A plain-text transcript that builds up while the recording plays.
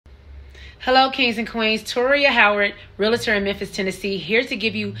Hello, kings and queens. Toria Howard, Realtor in Memphis, Tennessee, here to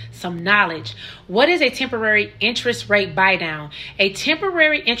give you some knowledge. What is a temporary interest rate buy-down? A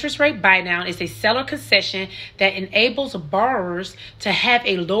temporary interest rate buy-down is a seller concession that enables borrowers to have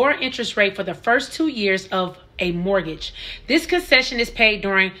a lower interest rate for the first 2 years of a mortgage. This concession is paid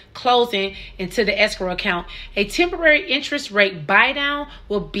during closing into the escrow account. A temporary interest rate buy-down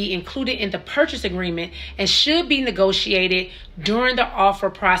will be included in the purchase agreement and should be negotiated during the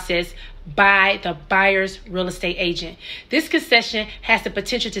offer process by the buyer's real estate agent. This concession has the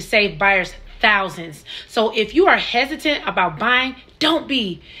potential to save buyers thousands. So if you are hesitant about buying, don't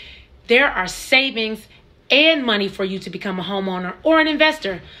be. There are savings and money for you to become a homeowner or an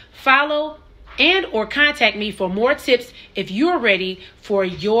investor. Follow or contact me for more tips if you're ready for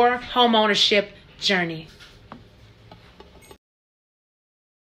your homeownership journey.